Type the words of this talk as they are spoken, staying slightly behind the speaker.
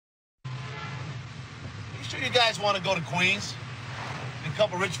sure you guys want to go to Queens? A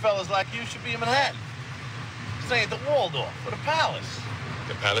couple rich fellas like you should be in Manhattan. Stay at the Waldorf or the Palace.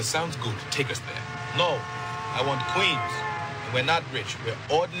 The Palace sounds good. Take us there. No, I want Queens. And we're not rich. We're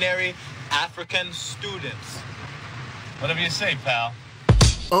ordinary African students. Whatever you say, pal.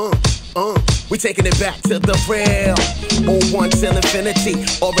 We taking it back to the real. Old one till infinity.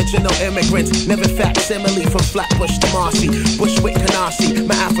 Original immigrants, never facsimile. From Flatbush to Marcy, Bushwick, Canarsie.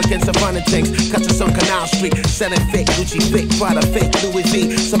 My Africans are running things, cuts us on Canal Street. Selling fake Gucci, fake Prada, fake Louis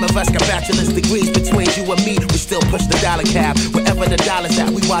V. Some of us got bachelor's degrees. Between you and me, we still push the dollar cab. Wherever the dollar's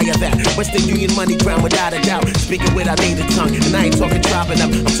at, we wire that. Western Union money ground without a doubt. Speaking with our native tongue, and I ain't talking dropping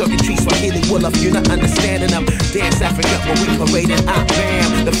them. I'm talking trees for Swahili Wolof, you're not understanding them. Dance Africa when we parading out,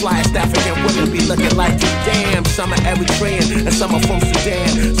 bam. The flyest African women be looking like you, damn. Some are Eritrean and some are from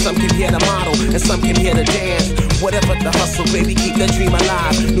Sudan. Some can hear the model and some can hear the dance. Whatever the hustle, baby, keep the dream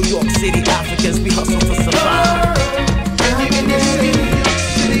alive. New York City Africans, we hustle to survive.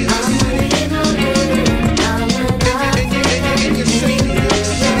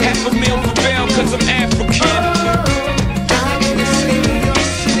 Half a meal per pound, cause I'm African.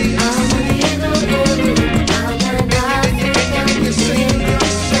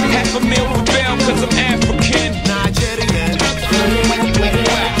 Half a meal per pound, cause I'm African. Nigerian, Ghanaian,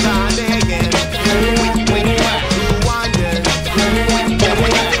 Rwandan.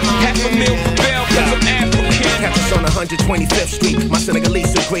 Half a meal per pound, cause I'm African. Catch us on 125th Street. My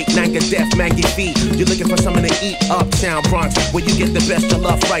Senegalese are great, Nanga Def, Mangy feet. You're looking for something to eat uptown Bronx, where you get the best of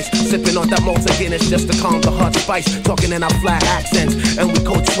love rice. Sipping on that Malta Guinness just to calm the hot spice. Talking in our flat accents, and we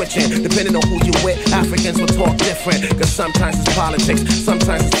code switching. Depending on who you with, Africans will talk different. Cause sometimes it's politics,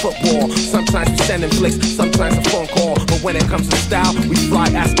 sometimes it's football, sometimes we sending flicks, sometimes a phone call. But when it comes to style, we fly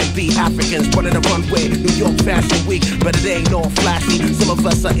as can be. Africans running the runway, New York Fashion Week. But it ain't all flashy, some of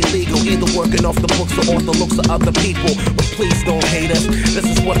us are illegal, either working off the books or off the looks of other people. But please don't hate us, this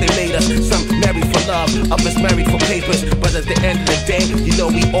is what they made us. Some married for love, others married for papers. But at the end of the day, you know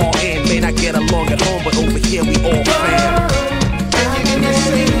we all in. May not get along at home, but over here we all fam.